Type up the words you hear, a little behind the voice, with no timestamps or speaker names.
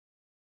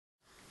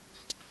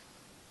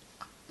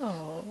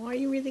are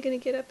you really going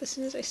to get up as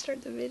soon as I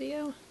start the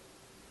video?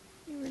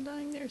 You were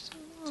lying there so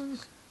long.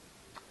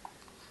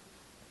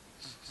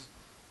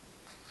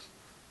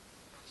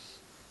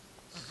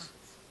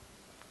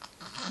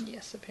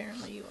 Yes,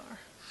 apparently you are.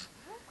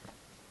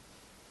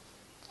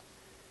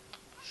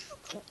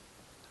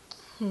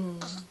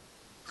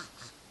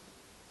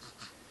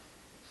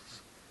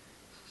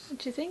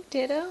 What'd you think,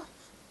 Ditto?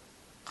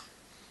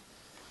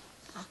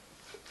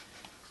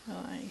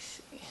 Oh, I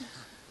see.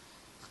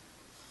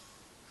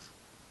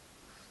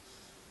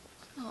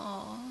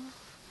 Aww.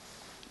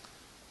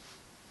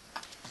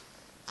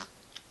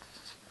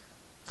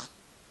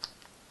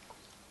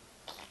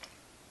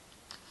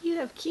 You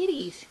have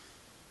kitties.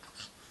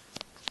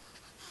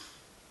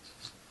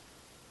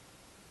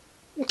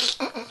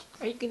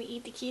 Are you gonna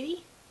eat the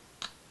kitty?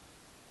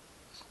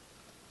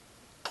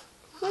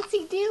 What's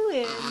he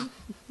doing?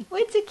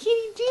 What's a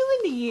kitty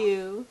doing to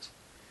you?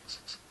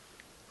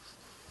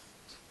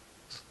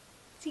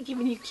 Is he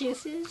giving you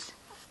kisses?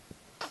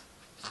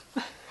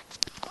 What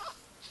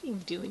are you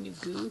doing, you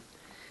goof?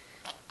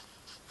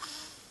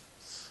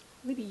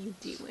 What are you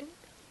doing?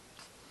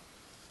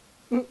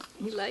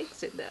 He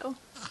likes it though.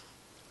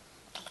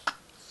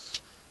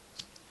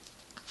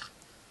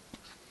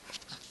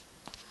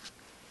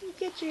 You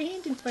got your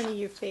hand in front of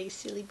your face,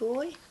 silly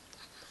boy.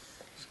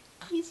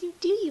 Yes, you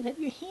do. You have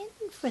your hand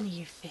in front of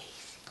your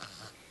face.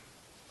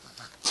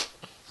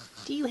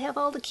 Do you have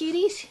all the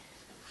kitties?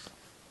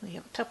 We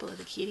have a couple of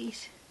the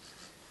kitties.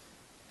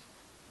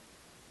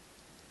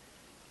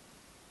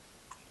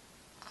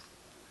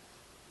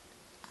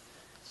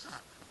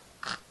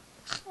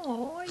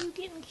 Oh, are you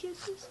getting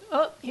kisses?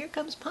 Oh, here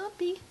comes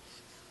Pompey.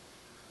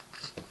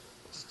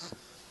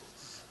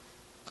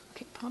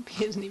 Okay,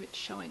 Pompey isn't even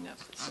showing up.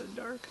 It's so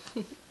dark.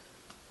 Look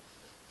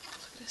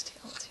at his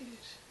tail, too.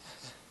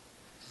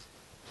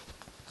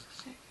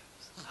 There it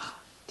goes.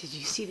 Did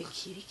you see the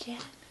kitty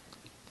cat?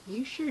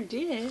 You sure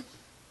did.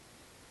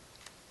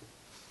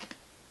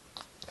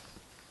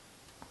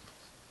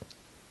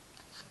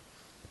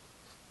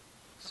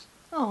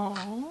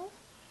 Aww.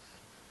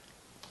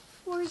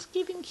 Forrest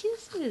giving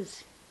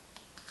kisses.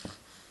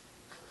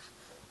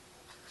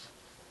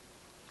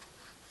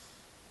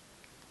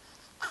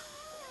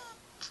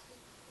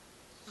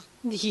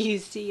 Do you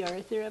see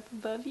Arthur up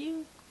above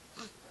you?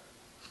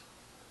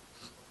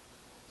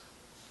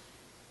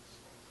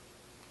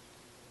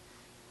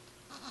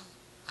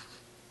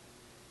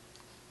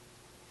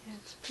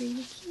 That's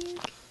pretty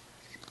cute.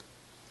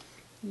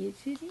 Yes,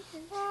 it is.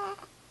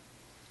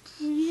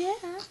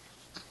 Yeah.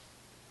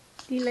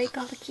 Do you like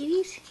all the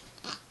kitties?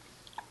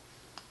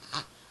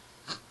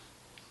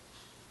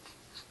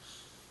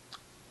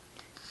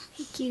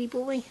 Hey, kitty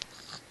boy.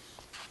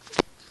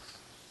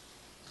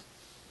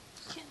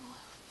 Get low.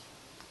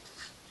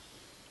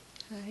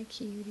 Hi,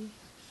 cutie.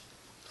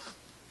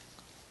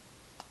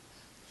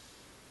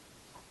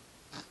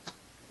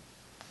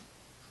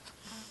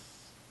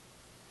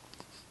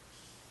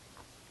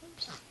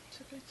 Oops,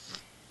 it's okay.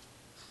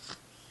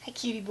 Hi,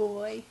 cutie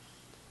boy.